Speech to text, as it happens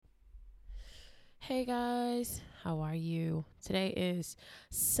Hey guys, how are you? Today is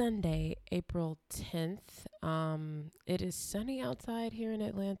Sunday, April 10th. It is sunny outside here in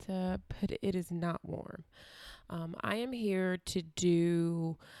Atlanta, but it is not warm. I am here to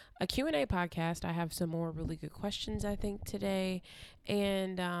do a Q&A podcast. I have some more really good questions, I think, today.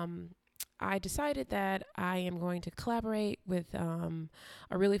 And I decided that I am going to collaborate with a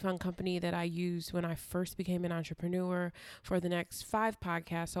really fun company that I used when I first became an entrepreneur for the next 5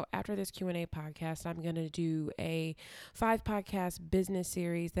 podcasts. So after this Q&A podcast, I'm going to do a 5 podcast business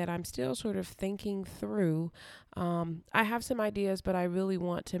series that I'm still sort of thinking through. I have some ideas, but I really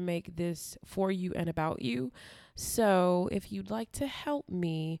want to make this for you and about you. So, if you'd like to help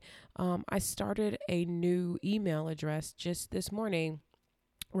me, I started a new email address just this morning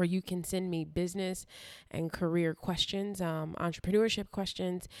where you can send me business and career questions, entrepreneurship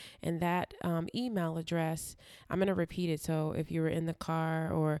questions, and that email address. I'm going to repeat it. So if you're in the car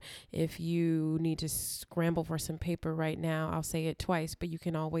or if you need to scramble for some paper right now, I'll say it twice, but you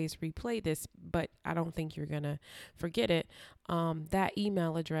can always replay this. But I don't think you're going to forget it. That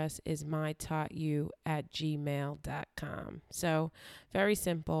email address is mytaughtyou@gmail.com. So very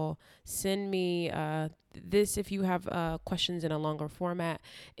simple. Send me this if you have questions in a longer format.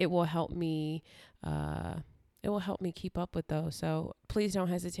 It will help me. It will help me keep up with those. So please don't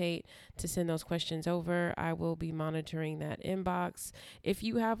hesitate to send those questions over. I will be monitoring that inbox. If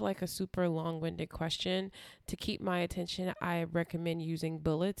you have like a super long-winded question to keep my attention, I recommend using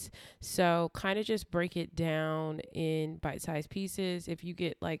bullets. So kind of just break it down in bite-sized pieces. If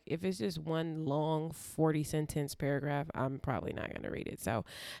it's just one long 40 sentence paragraph, I'm probably not going to read it. So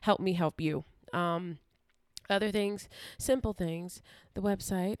help me help you. Other things, simple things. The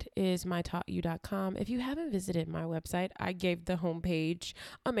website is mytaughtyou.com. If you haven't visited my website, I gave the homepage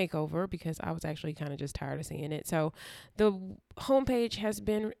a makeover because I was actually kind of just tired of seeing it. So the homepage has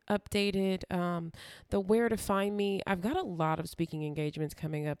been updated. The where to find me, I've got a lot of speaking engagements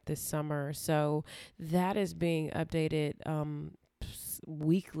coming up this summer. So that is being updated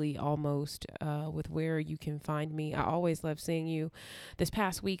weekly almost with where you can find me. I always love seeing you. This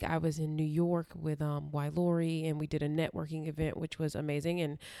past week I was in New York with Y Lori and we did a networking event which was amazing,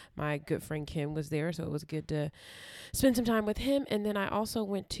 and my good friend Kim was there, so it was good to spend some time with him. And then I also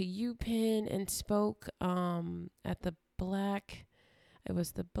went to UPenn and spoke at the Black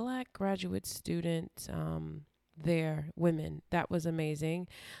graduate student there, women. That was amazing.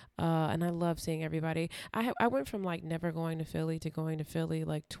 And I love seeing everybody. I went from like never going to Philly to going to Philly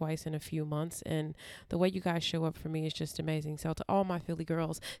like twice in a few months, and the way you guys show up for me is just amazing. So to all my Philly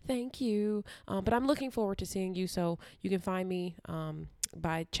girls, thank you. But I'm looking forward to seeing you. So you can find me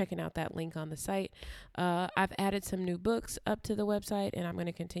by checking out that link on the site. I've added some new books up to the website, and I'm going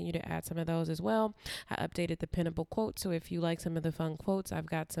to continue to add some of those as well. I updated the pinnable quotes, so if you like some of the fun quotes, I've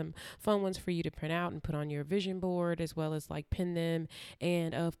got some fun ones for you to print out and put on your vision board, as well as like pin them.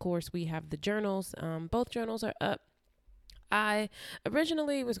 And of course, we have the journals. Both journals are up. I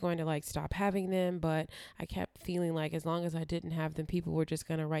originally was going to like stop having them, but I kept feeling like as long as I didn't have them, people were just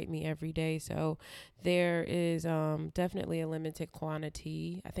going to write me every day. So there is definitely a limited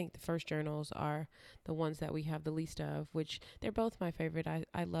quantity. I think the first journals are the ones that we have the least of, which they're both my favorite. I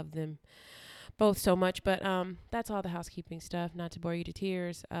love them both so much, but that's all the housekeeping stuff, not to bore you to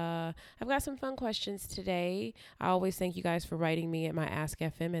tears. I've got some fun questions today. I always thank you guys for writing me at my Ask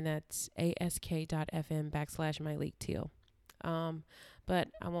FM, and that's ask.fm/myleak but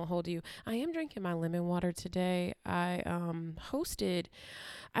I won't hold you. I am drinking my lemon water today. I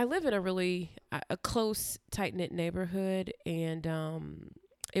live in a really a close, tight knit neighborhood, and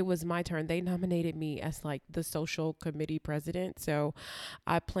it was my turn. They nominated me as like the social committee president. So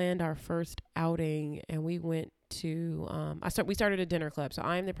I planned our first outing, and we went to we started a dinner club. So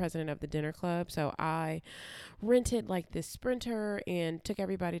I'm the president of the dinner club. So I rented like this Sprinter and took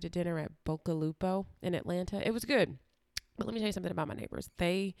everybody to dinner at Boca Lupo in Atlanta. It was good. But let me tell you something about my neighbors.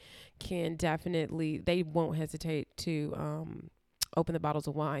 They won't hesitate to open the bottles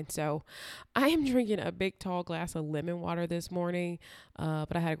of wine. So I am drinking a big tall glass of lemon water this morning,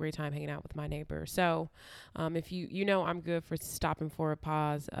 but I had a great time hanging out with my neighbor. So if you know I'm good for stopping for a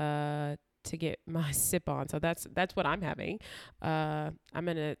pause to get my sip on. So that's what I'm having. I'm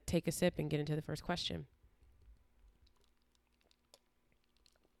going to take a sip and get into the first question.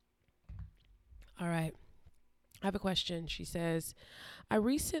 All right. I have a question. She says, I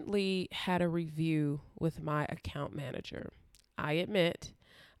recently had a review with my account manager. I admit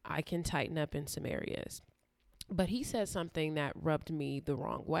I can tighten up in some areas, but he said something that rubbed me the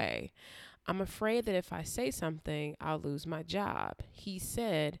wrong way. I'm afraid that if I say something, I'll lose my job. He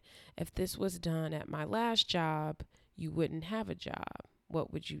said, if this was done at my last job, you wouldn't have a job.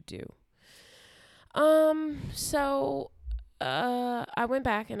 What would you do? So I went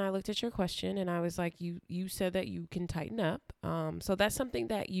back and I looked at your question and I was like, you said that you can tighten up. So that's something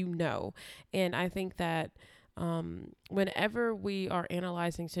that you know. And I think that whenever we are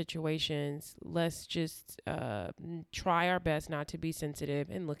analyzing situations, let's just try our best not to be sensitive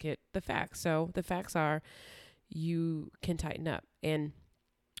and look at the facts. So the facts are you can tighten up. And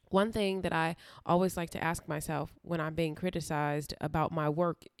one thing that I always like to ask myself when I'm being criticized about my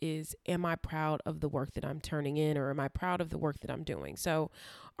work is, am I proud of the work that I'm turning in, or am I proud of the work that I'm doing? So,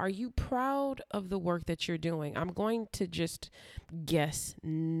 are you proud of the work that you're doing? I'm going to just guess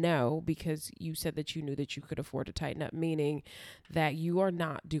no, because you said that you knew that you could afford to tighten up, meaning that you are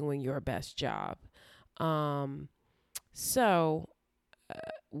not doing your best job. Um, so,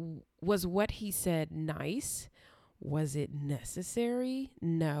 was what he said nice? Was it necessary?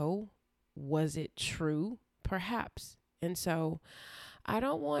 No. Was it true? Perhaps. And so I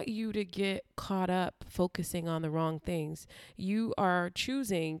don't want you to get caught up focusing on the wrong things. You are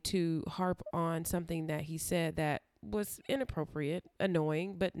choosing to harp on something that he said that was inappropriate,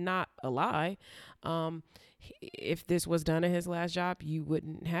 annoying, but not a lie. Um, if this was done at his last job, you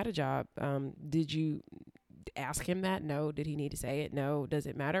wouldn't had a job. Did you ask him that? No. Did he need to say it? No. Does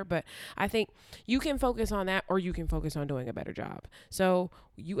it matter? But I think you can focus on that, or you can focus on doing a better job. So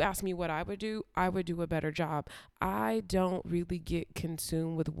you ask me what I would do a better job. I don't really get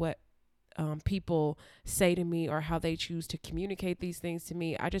consumed with what people say to me or how they choose to communicate these things to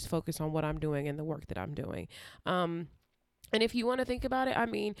me. I just focus on what I'm doing and the work that I'm doing. And if you want to think about it, I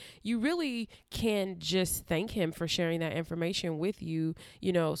mean, you really can just thank him for sharing that information with you,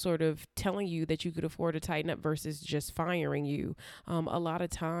 sort of telling you that you could afford to tighten up versus just firing you. A lot of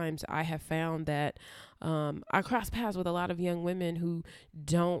times I have found that I cross paths with a lot of young women who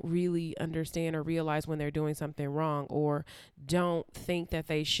don't really understand or realize when they're doing something wrong, or don't think that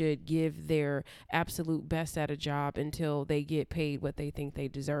they should give their absolute best at a job until they get paid what they think they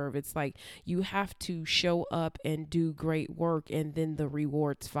deserve. It's like you have to show up and do great work, and then the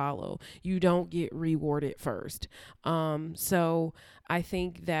rewards follow. You don't get rewarded first. So I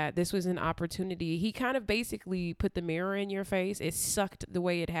think that this was an opportunity. He kind of basically put the mirror in your face. It sucked the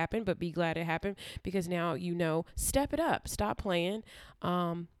way it happened, but be glad it happened, because now step it up, stop playing,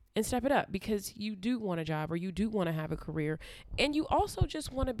 and step it up, because you do want a job, or you do want to have a career, and you also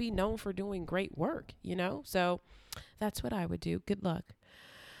just want to be known for doing great work. So that's what I would do. Good luck.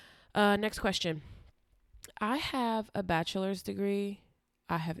 Next question. I have a bachelor's degree.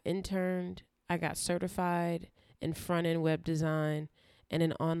 I have interned. I got certified in front end web design and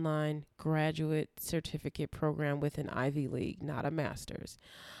an online graduate certificate program with an Ivy League, not a master's.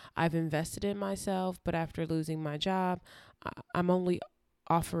 I've invested in myself, but after losing my job, I'm only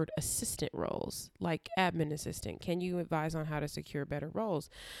offered assistant roles, like admin assistant. Can you advise on how to secure better roles?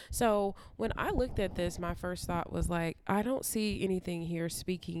 So when I looked at this, my first thought was like, I don't see anything here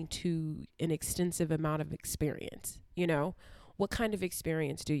speaking to an extensive amount of experience. What kind of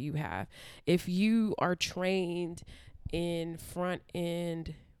experience do you have? If you are trained in front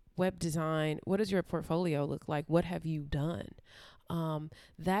end web design, what does your portfolio look like? What have you done?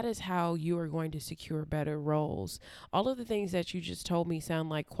 That is how you are going to secure better roles. All of the things that you just told me sound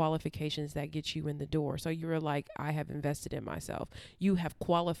like qualifications that get you in the door. So you're like, I have invested in myself. You have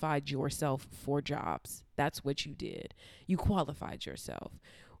qualified yourself for jobs. That's what you did. You qualified yourself.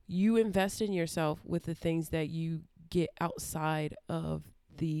 You invest in yourself with the things that you get outside of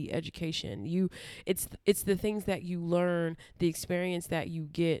the education. It's the things that you learn, the experience that you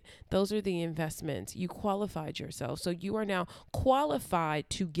get. Those are the investments. You qualified yourself. So you are now qualified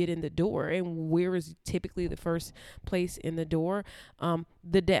to get in the door. And where is typically the first place in the door?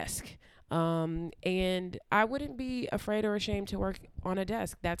 The desk. And I wouldn't be afraid or ashamed to work on a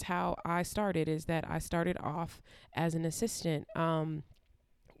desk. That's how I started, is that I started off as an assistant.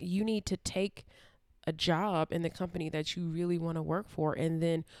 You need to take a job in the company that you really want to work for, and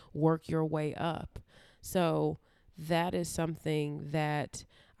then work your way up. So that is something that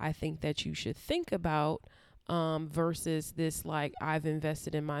I think that you should think about, versus this, like, I've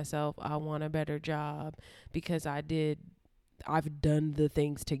invested in myself, I want a better job because I've done the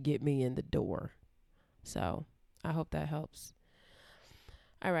things to get me in the door. So I hope that helps.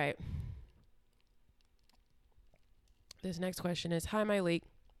 All right. This next question is, hi, Myleik.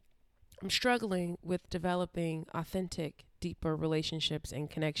 I'm struggling with developing authentic, deeper relationships and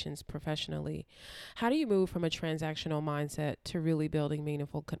connections professionally. How do you move from a transactional mindset to really building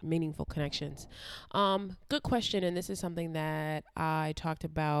meaningful connections? Good question. And this is something that I talked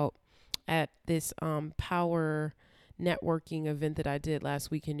about at this Power networking event that I did last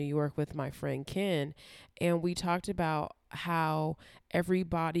week in New York with my friend Ken. And we talked about how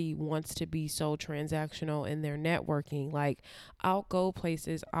everybody wants to be so transactional in their networking. Like, I'll go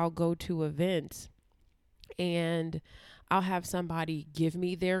places, I'll go to events, and I'll have somebody give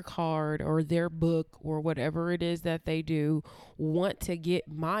me their card or their book or whatever it is that they do, want to get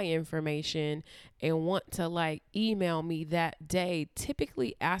my information and want to like email me that day,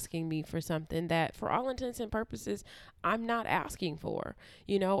 typically asking me for something that for all intents and purposes I'm not asking for,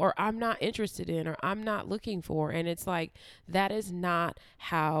 or I'm not interested in, or I'm not looking for. And it's like, that is not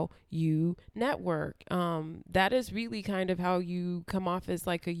how you network. That is really kind of how you come off as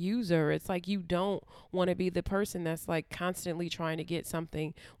like a user. It's like, you don't want to be the person that's like constantly trying to get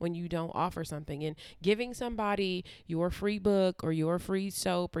something when you don't offer something. And giving somebody your free book or your free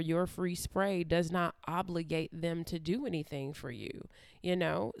soap or your free spray does not obligate them to do anything for you,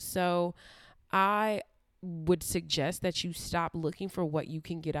 So I would suggest that you stop looking for what you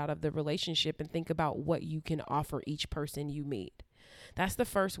can get out of the relationship and think about what you can offer each person you meet. That's the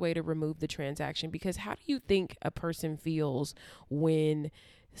first way to remove the transaction, because how do you think a person feels when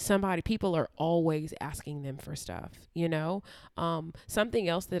people are always asking them for stuff, Something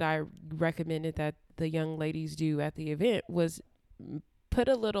else that I recommended that the young ladies do at the event was put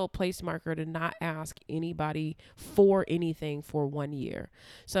a little place marker to not ask anybody for anything for 1 year.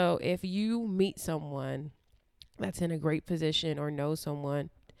 So if you meet someone that's in a great position or know someone,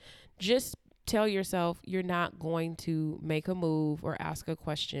 just tell yourself you're not going to make a move or ask a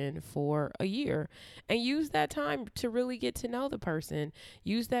question for a year, and use that time to really get to know the person.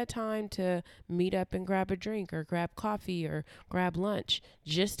 Use that time to meet up and grab a drink or grab coffee or grab lunch,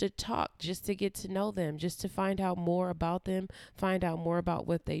 just to talk, just to get to know them, just to find out more about them, find out more about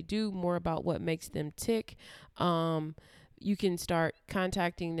what they do, more about what makes them tick. You can start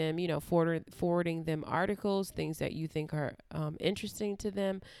contacting them, forwarding them articles, things that you think are interesting to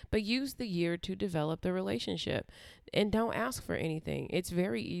them, but use the year to develop the relationship, and don't ask for anything. It's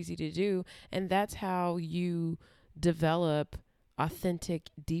very easy to do. And that's how you develop authentic,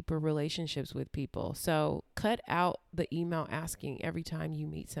 deeper relationships with people. So cut out the email asking every time you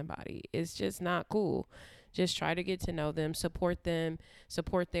meet somebody. It's just not cool. Just try to get to know them, support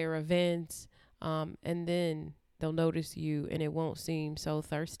their events, and then they'll notice you, and it won't seem so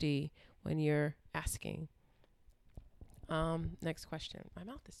thirsty when you're asking. Next question. My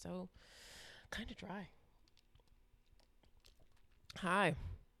mouth is so kind of dry. Hi.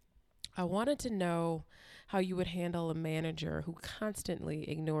 I wanted to know how you would handle a manager who constantly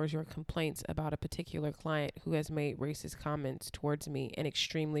ignores your complaints about a particular client who has made racist comments towards me and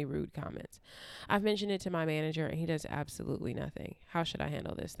extremely rude comments. I've mentioned it to my manager and he does absolutely nothing. How should I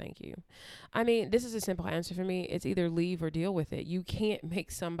handle this? Thank you. I mean, this is a simple answer for me. It's either leave or deal with it. You can't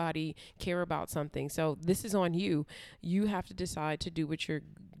make somebody care about something. So this is on you. You have to decide to do what you're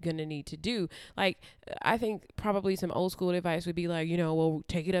going to need to do. Like, I think probably some old school advice would be like, well,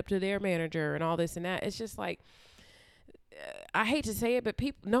 take it up to their manager and all this and that. It's just like, I hate to say it, but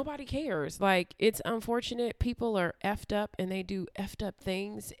nobody cares. Like, it's unfortunate. People are effed up and they do effed up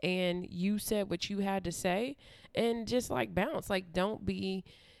things, and you said what you had to say, and just like bounce. Like,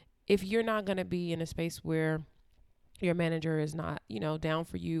 if you're not going to be in a space where your manager is not, down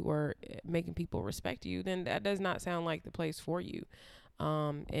for you or making people respect you, then that does not sound like the place for you.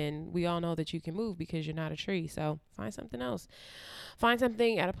 And we all know that you can move because you're not a tree. So find something else. Find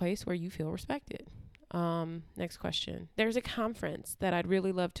something at a place where you feel respected. Next question. There's a conference that I'd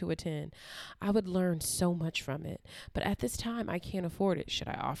really love to attend. I would learn so much from it, but at this time I can't afford it. Should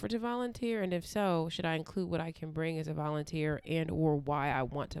I offer to volunteer? And if so, should I include what I can bring as a volunteer and or why I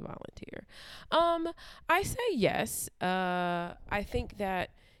want to volunteer? I say yes. I think that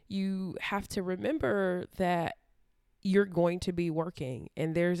you have to remember that you're going to be working,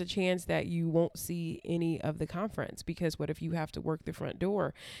 and there's a chance that you won't see any of the conference, because what if you have to work the front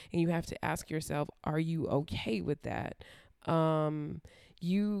door, and you have to ask yourself, are you okay with that?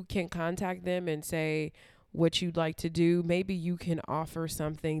 You can contact them and say what you'd like to do. Maybe you can offer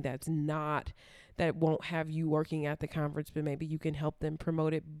something that won't have you working at the conference, but maybe you can help them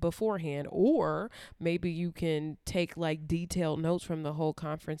promote it beforehand. Or maybe you can take like detailed notes from the whole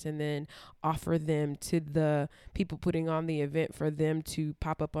conference and then offer them to the people putting on the event for them to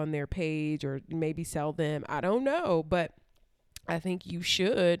pop up on their page, or maybe sell them. I don't know, but I think you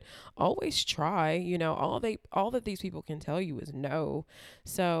should always try. All that these people can tell you is no.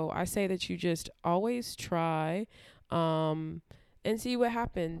 So I say that you just always try, and see what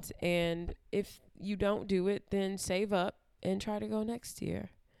happens. And if you don't do it, then save up and try to go next year.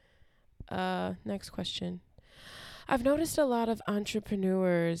 Next question. I've noticed a lot of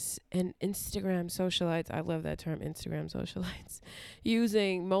entrepreneurs and Instagram socialites, I love that term, Instagram socialites,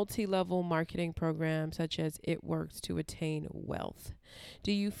 using multi level marketing programs such as It Works to attain wealth.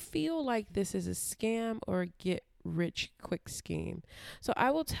 Do you feel like this is a scam or a get rich quick scheme? So I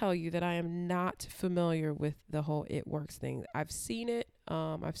will tell you that I am not familiar with the whole It Works thing. I've seen it.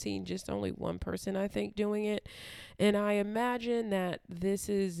 I've seen just only one person, I think, doing it. And I imagine that this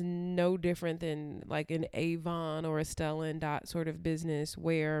is no different than like an Avon or a Stellan dot sort of business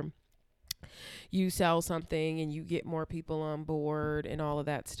where you sell something and you get more people on board and all of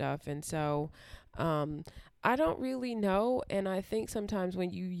that stuff. And so um, I don't really know. And I think sometimes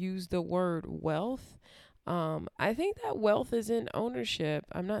when you use the word wealth, I think that wealth is in ownership.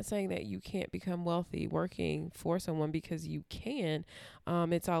 I'm not saying that you can't become wealthy working for someone because you can.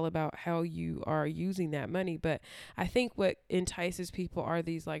 It's all about how you are using that money. But I think what entices people are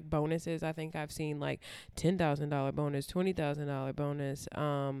these like bonuses. I think I've seen like $10,000 bonus, $20,000 bonus.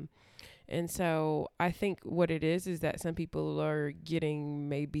 And so I think what it is that some people are getting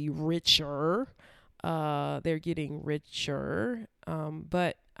maybe richer. They're getting richer,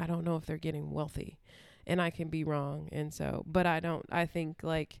 but I don't know if they're getting wealthy. And I can be wrong. And so, but I think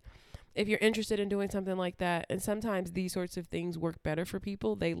like if you're interested in doing something like that, and sometimes these sorts of things work better for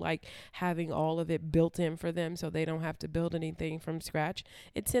people, they like having all of it built in for them so they don't have to build anything from scratch.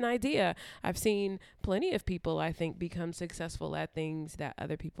 It's an idea. I've seen plenty of people, I think, become successful at things that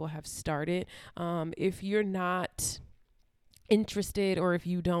other people have started. If you're not interested or if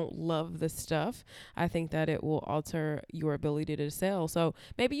you don't love the stuff, I think that it will alter your ability to sell. So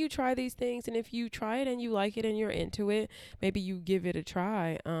maybe you try these things, and if you try it and you like it and you're into it, maybe you give it a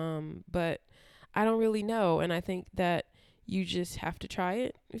try. But I don't really know. And I think that you just have to try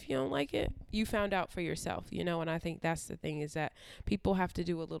it. If you don't like it, you found out for yourself, and I think that's the thing, is that people have to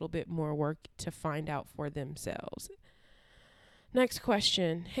do a little bit more work to find out for themselves. Next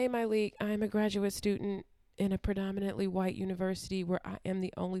question. Hey, Myleik, I'm a graduate student in a predominantly white university where I am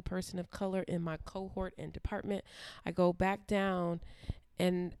the only person of color in my cohort and department. I go back down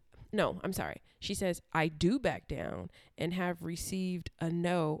and no, I'm sorry. She says, I do back down and have received a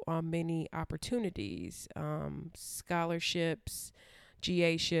no on many opportunities, scholarships,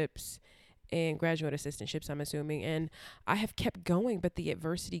 GA-ships, and graduate assistantships, I'm assuming. And I have kept going, but the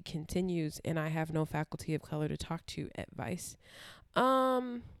adversity continues and I have no faculty of color to talk to. Advice.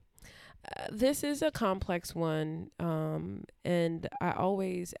 This is a complex one. And I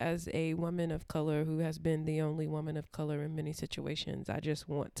always, as a woman of color who has been the only woman of color in many situations, I just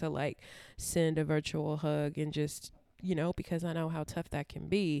want to like send a virtual hug and just, because I know how tough that can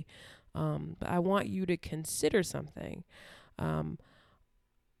be. But I want you to consider something.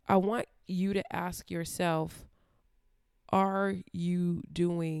 I want you to ask yourself, are you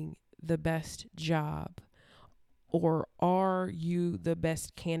doing the best job? Or are you the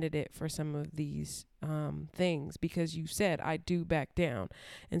best candidate for some of these things? Because you said, I do back down.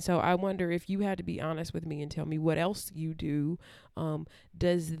 And so I wonder, if you had to be honest with me and tell me what else you do,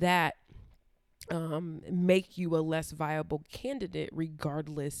 does that make you a less viable candidate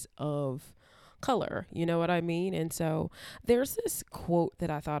regardless of color? You know what I mean? And so there's this quote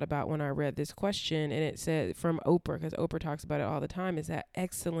that I thought about when I read this question, and it said from Oprah, because Oprah talks about it all the time, is that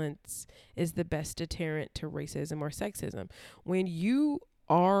excellence is the best deterrent to racism or sexism. When you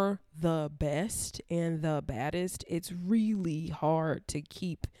are the best and the baddest, it's really hard to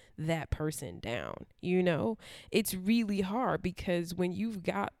keep that person down. It's really hard, because when you've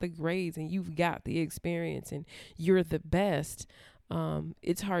got the grades and you've got the experience and you're the best,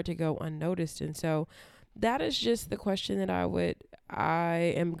 it's hard to go unnoticed. And so that is just the question that I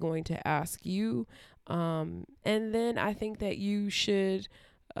am going to ask you. And then I think that you should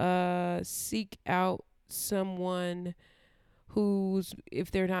seek out someone who's,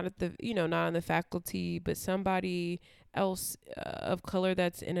 if they're not at the, not on the faculty, but somebody else of color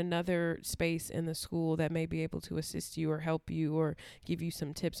that's in another space in the school that may be able to assist you or help you or give you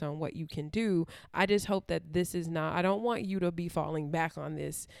some tips on what you can do. I just hope that this is not, I don't want you to be falling back on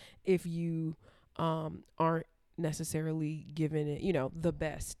this if you aren't necessarily given it, the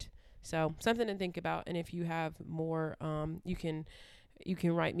best. So something to think about. And if you have more, you can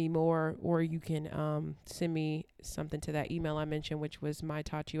write me more, or you can send me something to that email I mentioned, which was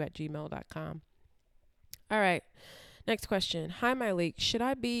mytaughtyou@gmail.com. All right. Next question. Hi, Myleik. Should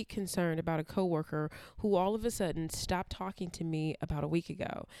I be concerned about a coworker who all of a sudden stopped talking to me about a week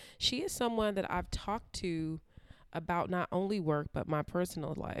ago? She is someone that I've talked to about not only work but my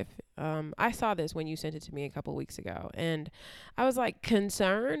personal life. I saw this when you sent it to me a couple weeks ago, and I was like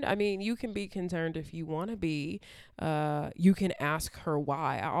concerned. I mean, you can be concerned if you want to be. You can ask her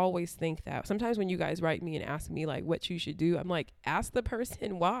why. I always think that sometimes when you guys write me and ask me like what you should do, I'm like, ask the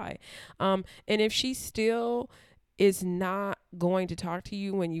person why. And if she still is not going to talk to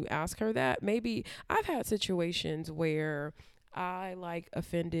you when you ask her that, maybe I've had situations where I like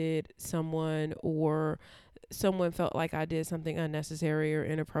offended someone, or someone felt like I did something unnecessary or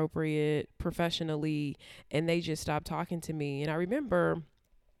inappropriate professionally, and they just stopped talking to me. And I remember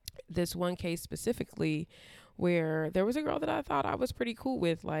this one case specifically where there was a girl that I thought I was pretty cool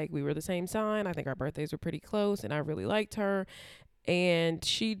with. Like, we were the same sign. I think our birthdays were pretty close, and I really liked her. And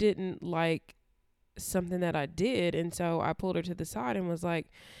she didn't like something that I did. And so I pulled her to the side and was like,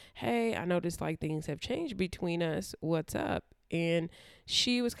 hey, I noticed like things have changed between us. What's up? And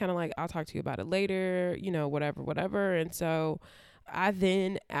she was kind of like, I'll talk to you about it later, whatever. And so I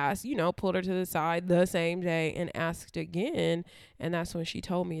then asked, pulled her to the side the same day and asked again. And that's when she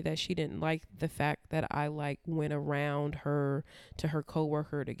told me that she didn't like the fact that I like went around her to her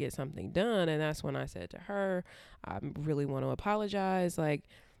coworker to get something done. And that's when I said to her, I really want to apologize. Like,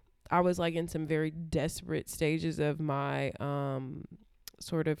 I was like in some very desperate stages of my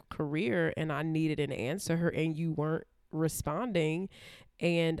sort of career, and I needed an answer, and you weren't responding.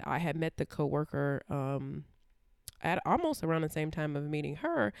 And I had met the coworker at almost around the same time of meeting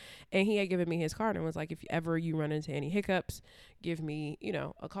her, and he had given me his card and was like, if ever you run into any hiccups, give me,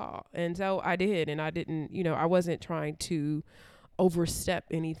 a call. And so I did, and I didn't, I wasn't trying to overstep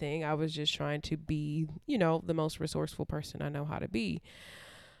anything. I was just trying to be, the most resourceful person I know how to be.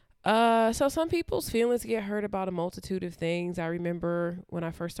 So some people's feelings get hurt about a multitude of things. I remember when I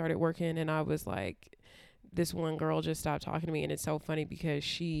first started working, and I was like, this one girl just stopped talking to me. And it's so funny because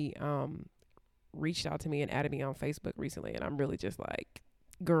she, reached out to me and added me on Facebook recently. And I'm really just like,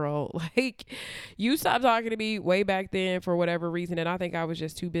 girl, like, you stopped talking to me way back then for whatever reason. And I think I was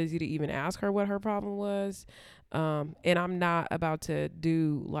just too busy to even ask her what her problem was. And I'm not about to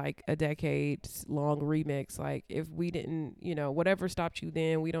do like a decades long remix. Like, if we didn't, whatever stopped you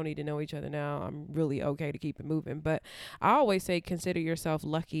then, we don't need to know each other now. I'm really okay to keep it moving. But I always say, consider yourself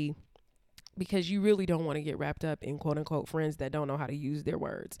lucky, because you really don't want to get wrapped up in quote unquote friends that don't know how to use their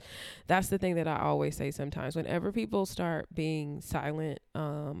words. That's the thing that I always say sometimes. Whenever people start being silent,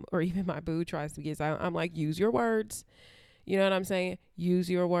 or even my boo tries to get silent, I'm like, use your words. You know what I'm saying? Use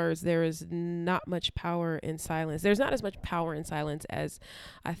your words. There is not much power in silence. There's not as much power in silence as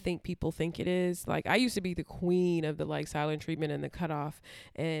I think people think it is. Like, I used to be the queen of the like silent treatment and the cutoff.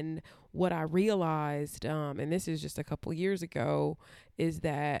 And what I realized, and this is just a couple years ago, is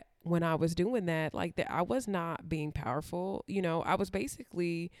that when I was doing that, like, that I was not being powerful. I was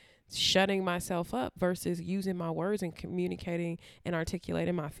basically shutting myself up versus using my words and communicating and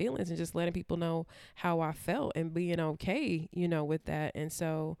articulating my feelings and just letting people know how I felt and being okay, with that. And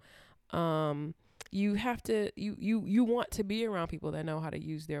so, you have to, you want to be around people that know how to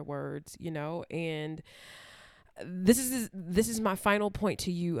use their words, and this is my final point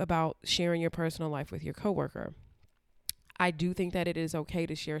to you about sharing your personal life with your coworker. I do think that it is okay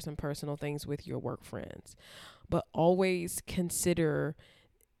to share some personal things with your work friends, but always consider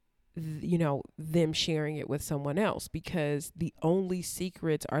them sharing it with someone else, because the only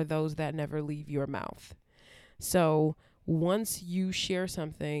secrets are those that never leave your mouth. So once you share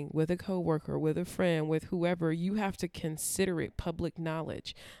something with a coworker, with a friend, with whoever, you have to consider it public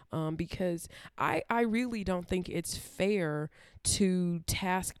knowledge, because I really don't think it's fair to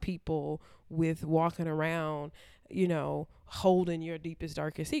task people with walking around, holding your deepest,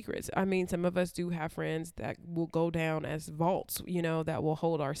 darkest secrets. I mean, some of us do have friends that will go down as vaults, that will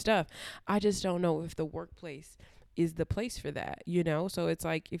hold our stuff. I just don't know if the workplace is the place for that, So it's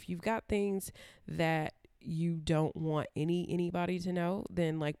like, if you've got things that you don't want anybody to know,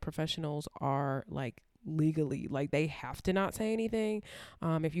 then like professionals are like legally, like, they have to not say anything.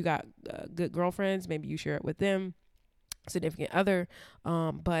 If you got good girlfriends, maybe you share it with them, significant other.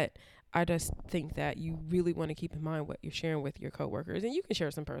 But I just think that you really want to keep in mind what you're sharing with your coworkers, and you can share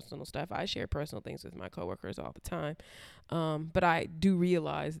some personal stuff. I share personal things with my coworkers all the time. But I do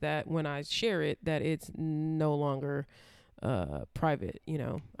realize that when I share it, that it's no longer private.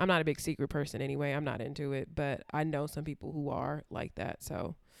 I'm not a big secret person anyway. I'm not into it, but I know some people who are like that.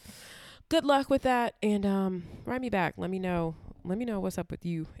 So good luck with that. And write me back. Let me know what's up with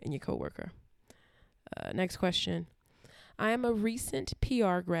you and your coworker. Next question. I am a recent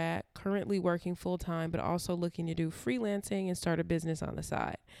PR grad, currently working full time, but also looking to do freelancing and start a business on the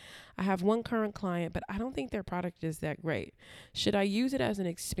side. I have one current client, but I don't think their product is that great. Should I use it as an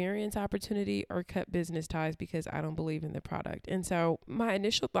experience opportunity or cut business ties because I don't believe in the product? And so my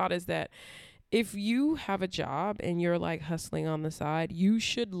initial thought is that if you have a job and you're like hustling on the side, you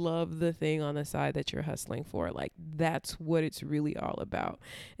should love the thing on the side that you're hustling for. Like that's what it's really all about.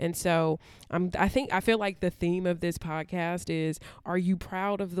 And so I feel like the theme of this podcast is, are you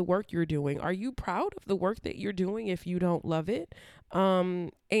proud of the work you're doing? Are you proud of the work that you're doing if you don't love it?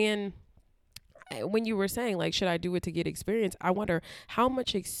 And when you were saying like, should I do it to get experience? I wonder how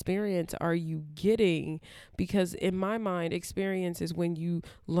much experience are you getting? Because in my mind, experience is when you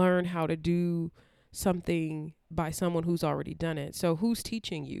learn how to do something by someone who's already done it. So who's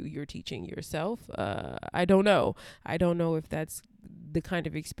teaching you? You're teaching yourself. I don't know. I don't know if that's the kind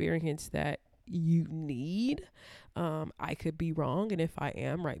of experience that you need. I could be wrong, and if I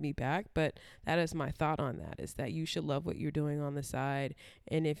am, write me back, but that is my thought on that, is that you should love what you're doing on the side,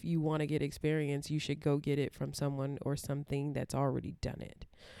 and if you want to get experience, you should go get it from someone or something that's already done it.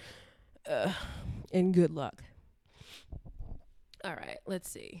 And good luck. All right, let's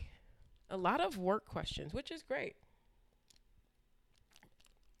see. A lot of work questions, which is great.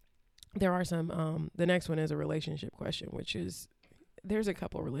 There are some, the next one is a relationship question, which is, there's a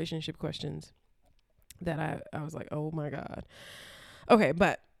couple relationship questions that I was like, oh my God. Okay,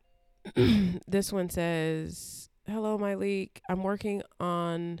 but this one says, hello, Myleik. I'm working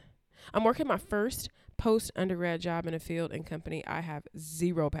my first post-undergrad job in a field and company I have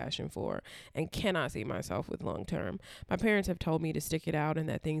zero passion for and cannot see myself with long term. My parents have told me to stick it out and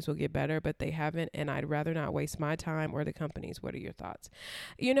that things will get better, but they haven't, and I'd rather not waste my time or the company's. What are your thoughts?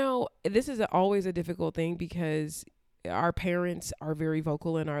 You know, this is always a difficult thing because our parents are very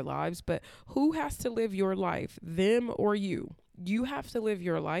vocal in our lives, but who has to live your life, them or you? You have to live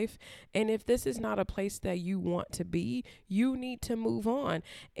your life. And if this is not a place that you want to be, you need to move on.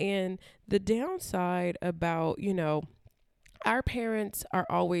 And the downside about, our parents are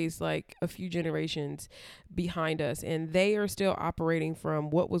always like a few generations behind us, and they are still operating from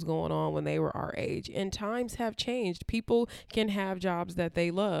what was going on when they were our age. And times have changed. People can have jobs that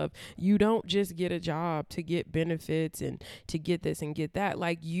they love. You don't just get a job to get benefits and to get this and get that.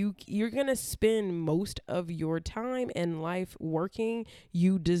 Like you're going to spend most of your time in life working.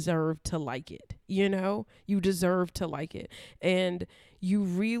 You deserve to like it. You deserve to like it. And you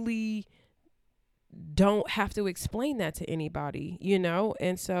really don't have to explain that to anybody,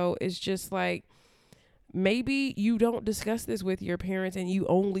 And so it's just like, maybe you don't discuss this with your parents and you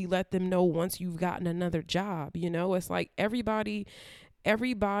only let them know once you've gotten another job. It's like everybody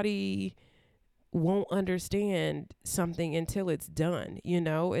won't understand something until it's done.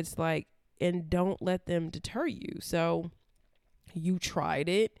 It's like, and don't let them deter you. So you tried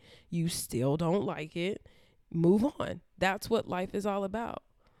it, you still don't like it, move on. That's what life is all about.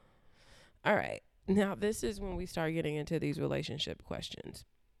 All right. Now, this is when we start getting into these relationship questions,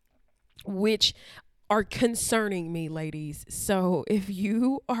 which are concerning me, ladies. So if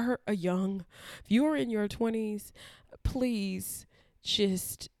you are in your 20s, please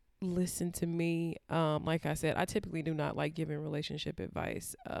just listen to me. Like I said, I typically do not like giving relationship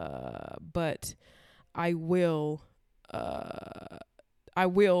advice, but I will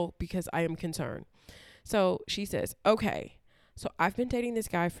because I am concerned. So she says, okay, so I've been dating this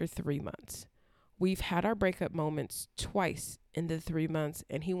guy for 3 months. We've had our breakup moments twice in the 3 months,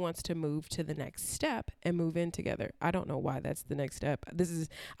 and he wants to move to the next step and move in together. I don't know why that's the next step.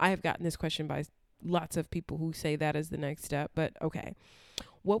 I have gotten this question by lots of people who say that is the next step, but okay.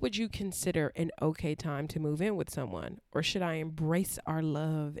 What would you consider an okay time to move in with someone? Or should I embrace our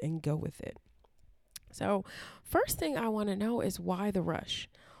love and go with it? So first thing I want to know is, why the rush?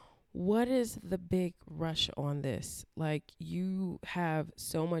 What is the big rush on this? Like, you have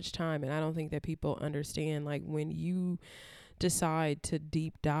so much time, and I don't think that people understand, like, when you decide to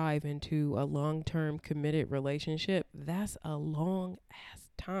deep dive into a long-term committed relationship, that's a long ass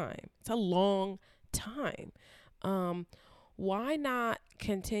time. It's a long time. Why not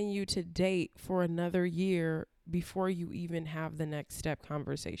continue to date for another year before you even have the next step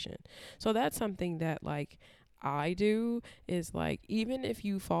conversation? So that's something that, like, I do, is like, even if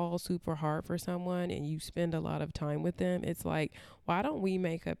you fall super hard for someone and you spend a lot of time with them, it's like, why don't we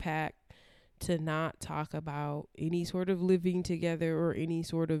make a pact to not talk about any sort of living together or any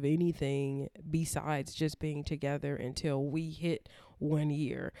sort of anything besides just being together until we hit 1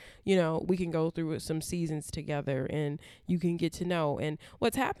 year? We can go through some seasons together and you can get to know. And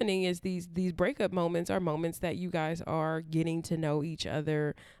what's happening is these breakup moments are moments that you guys are getting to know each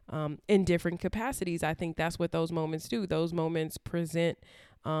other in different capacities. I think that's what those moments do. Those moments present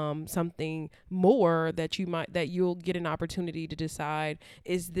something more that you'll get an opportunity to decide,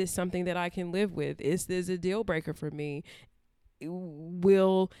 is this something that I can live with? Is this a deal breaker for me?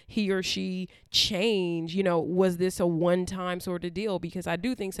 Will he or she change? Was this a one-time sort of deal? Because I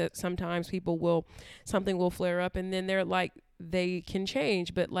do think that sometimes something will flare up and then they're like, they can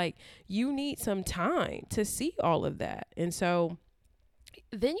change, but like, you need some time to see all of that. And so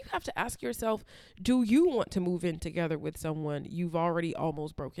then you have to ask yourself, do you want to move in together with someone you've already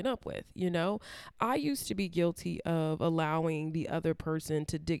almost broken up with? I used to be guilty of allowing the other person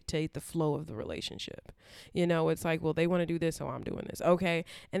to dictate the flow of the relationship. It's like, well, they want to do this, so I'm doing this. Okay.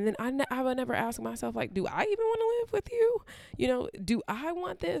 And then I would never ask myself, like, do I even want to live with you? Do I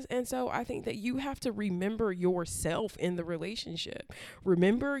want this? And so I think that you have to remember yourself in the relationship.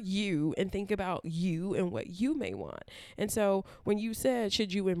 Remember you and think about you and what you may want. And so when you said,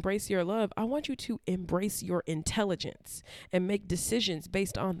 should you embrace your love? I want you to embrace your intelligence and make decisions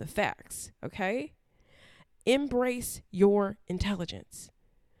based on the facts. Okay? Embrace your intelligence.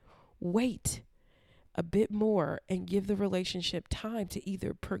 Wait a bit more and give the relationship time to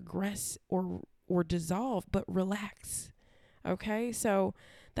either progress or dissolve, but relax. Okay? So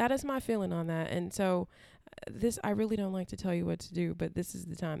that is my feeling on that. And so I really don't like to tell you what to do, but this is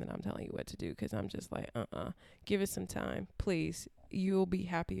the time that I'm telling you what to do, because I'm just like, give it some time, please. You'll be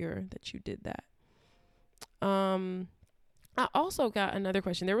happier that you did that. I also got another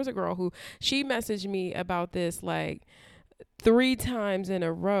question. There was a girl who, she messaged me about this like 3 times in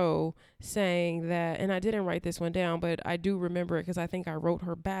a row, saying that, and I didn't write this one down, but I do remember it because I think I wrote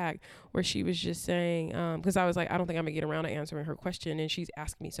her back, where she was just saying, because I was like, I don't think I'm gonna get around to answering her question, and she's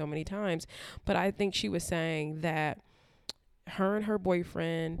asked me so many times, but I think she was saying that her and her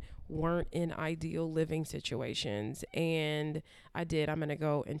boyfriend weren't in ideal living situations. And I'm going to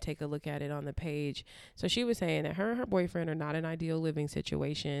go and take a look at it on the page. So she was saying that her and her boyfriend are not in ideal living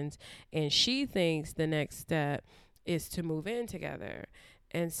situations, and she thinks the next step is to move in together.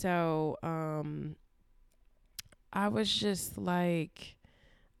 And so I was just like,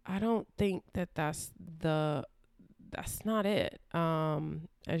 I don't think that's not it.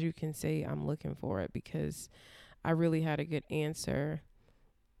 As you can see, I'm looking for it because I really had a good answer.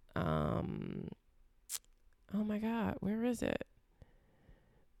 Oh my God, where is it?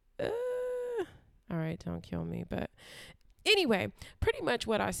 All right, don't kill me. But anyway, pretty much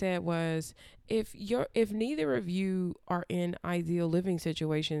what I said was, if neither of you are in ideal living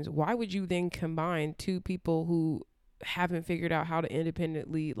situations, why would you then combine 2 people who haven't figured out how to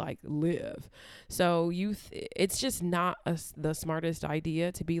independently like live? So it's just not the smartest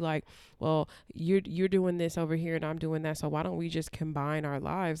idea to be like, well, you're doing this over here and I'm doing that, so why don't we just combine our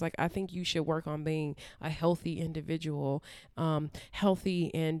lives? Like, I think you should work on being a healthy individual,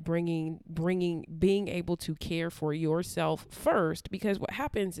 healthy, and being able to care for yourself first, because what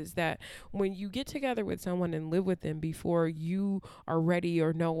happens is that when you get together with someone and live with them before you are ready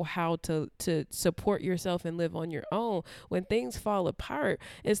or know how to support yourself and live on your own, when things fall apart,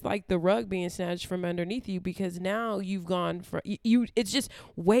 it's like the rug being snatched from underneath you, because now you've gone for it's just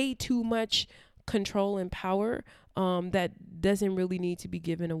way too much control and power that doesn't really need to be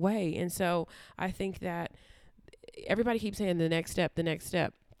given away. And so I think that everybody keeps saying the next step,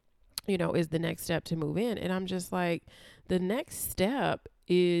 is the next step to move in. And I'm just like, the next step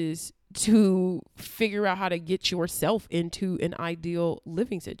is to figure out how to get yourself into an ideal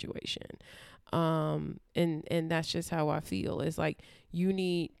living situation. And that's just how I feel. It's like, you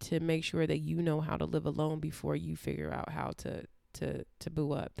need to make sure that you know how to live alone before you figure out how to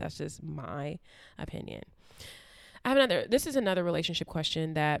boo up. That's just my opinion. This is another relationship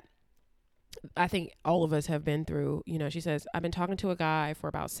question that I think all of us have been through. She says, I've been talking to a guy for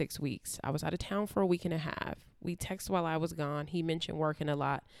about 6 weeks. I was out of town for a week and a half. We texted while I was gone. He mentioned working a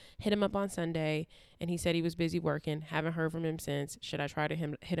lot. Hit him up on Sunday, and he said he was busy working. Haven't heard from him since. Should I try to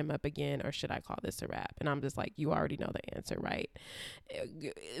hit him up again, or should I call this a wrap? And I'm just like, you already know the answer, right?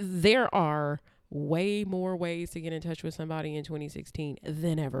 There are way more ways to get in touch with somebody in 2016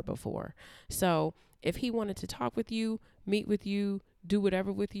 than ever before. So if he wanted to talk with you, meet with you, do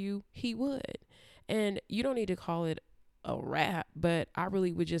whatever with you, he would. And you don't need to call it a wrap, but I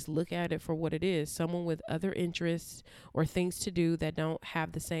really would just look at it for what it is: someone with other interests or things to do that don't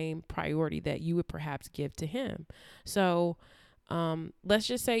have the same priority that you would perhaps give to him. So let's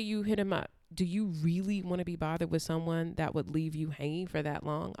just say you hit him up. Do you really want to be bothered with someone that would leave you hanging for that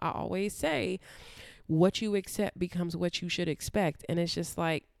long? I always say, what you accept becomes what you should expect. And it's just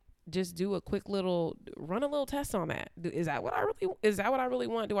like, just do a quick little run a little test on that. Is that what I really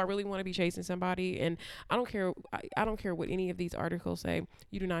want? Do I really want to be chasing somebody? And I don't care. I don't care what any of these articles say.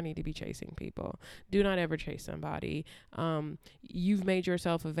 You do not need to be chasing people. Do not ever chase somebody. You've made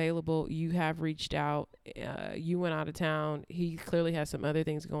yourself available. You have reached out. You went out of town. He clearly has some other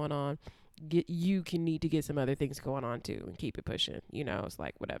things going on. You can need to get some other things going on too, and keep it pushing. It's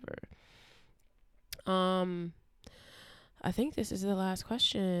like whatever. I think this is the last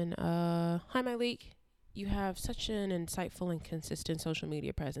question. Hi, Malik. You have such an insightful and consistent social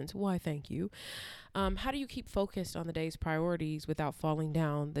media presence. Why, thank you. How do you keep focused on the day's priorities without falling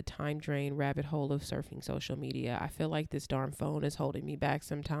down the time drain rabbit hole of surfing social media? I feel like this darn phone is holding me back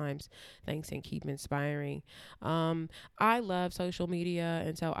sometimes. Thanks, and keep inspiring. I love social media,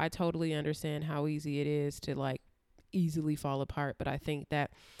 and so I totally understand how easy it is to easily fall apart, but I think that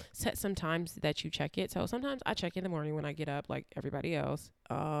set some times that you check it. So sometimes I check in the morning when I get up like everybody else,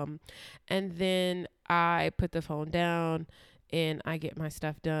 and then I put the phone down and I get my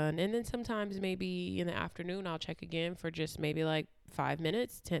stuff done. And then sometimes maybe in the afternoon I'll check again for just maybe like 5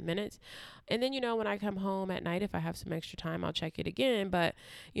 minutes, 10 minutes. And then when I come home at night, if I have some extra time, I'll check it again. But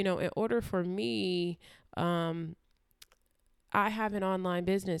in order for me, I have an online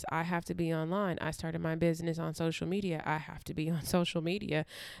business. I have to be online. I started my business on social media. I have to be on social media.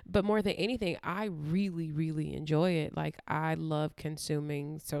 But more than anything, I really, really enjoy it. Like, I love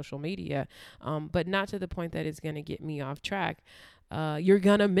consuming social media, but not to the point that it's going to get me off track. You're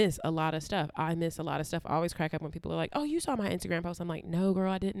going to miss a lot of stuff. I miss a lot of stuff. I always crack up when people are like, oh, you saw my Instagram post. I'm like, no, girl,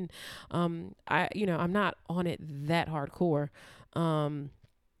 I didn't. I'm not on it that hardcore.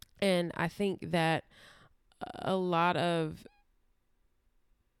 And I think that a lot of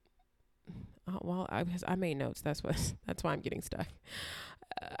I made notes. That's why I'm getting stuck.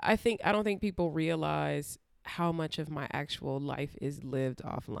 I don't think people realize how much of my actual life is lived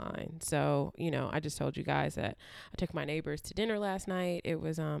offline. So, I just told you guys that I took my neighbors to dinner last night. It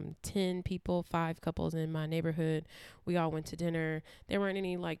was 10 people, 5 couples in my neighborhood. We all went to dinner. There weren't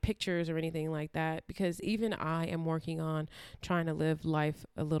any pictures or anything like that, because even I am working on trying to live life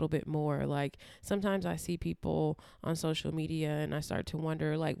a little bit more. Sometimes I see people on social media and I start to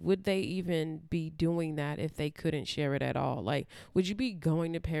wonder, would they even be doing that if they couldn't share it at all? Would you be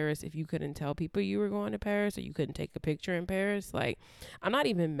going to Paris if you couldn't tell people you were going to Paris, or you couldn't take a picture in Paris? I'm not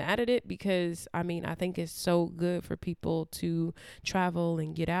even mad at it, because I think it's so good for people to travel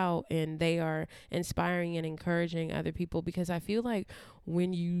and get out, and they are inspiring and encouraging other people, because I feel like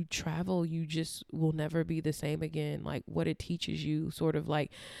when you travel, you just will never be the same again. What it teaches you, sort of I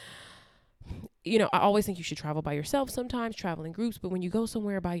always think you should travel by yourself, sometimes travel in groups, but when you go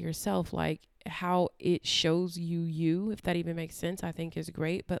somewhere by yourself, how it shows you, if that even makes sense, I think is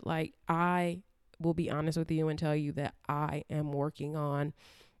great. But I will be honest with you and tell you that I am working on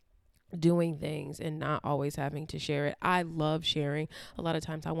doing things and not always having to share it. I love sharing. A lot of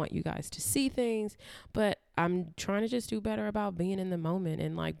times I want you guys to see things, but I'm trying to just do better about being in the moment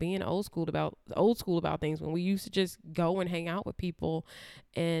and being old school about things, when we used to just go and hang out with people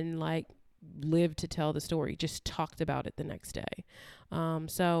and lived to tell the story, just talked about it the next day.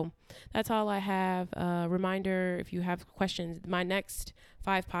 So that's all I have. Reminder, if you have questions, my next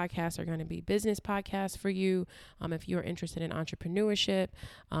 5 podcasts are going to be business podcasts for you. If you're interested in entrepreneurship,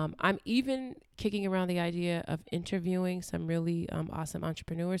 I'm even kicking around the idea of interviewing some really awesome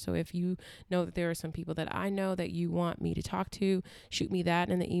entrepreneurs. So if you know that there are some people that I know that you want me to talk to, shoot me that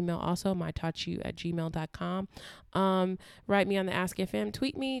in the email. Also, mytaughtyou@gmail.com. Write me on the Ask FM,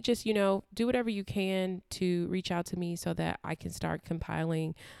 tweet me, just, do whatever you can to reach out to me so that I can start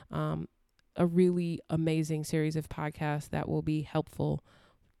compiling a really amazing series of podcasts that will be helpful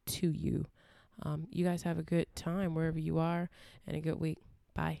to you. You guys have a good time wherever you are, and a good week.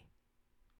 Bye.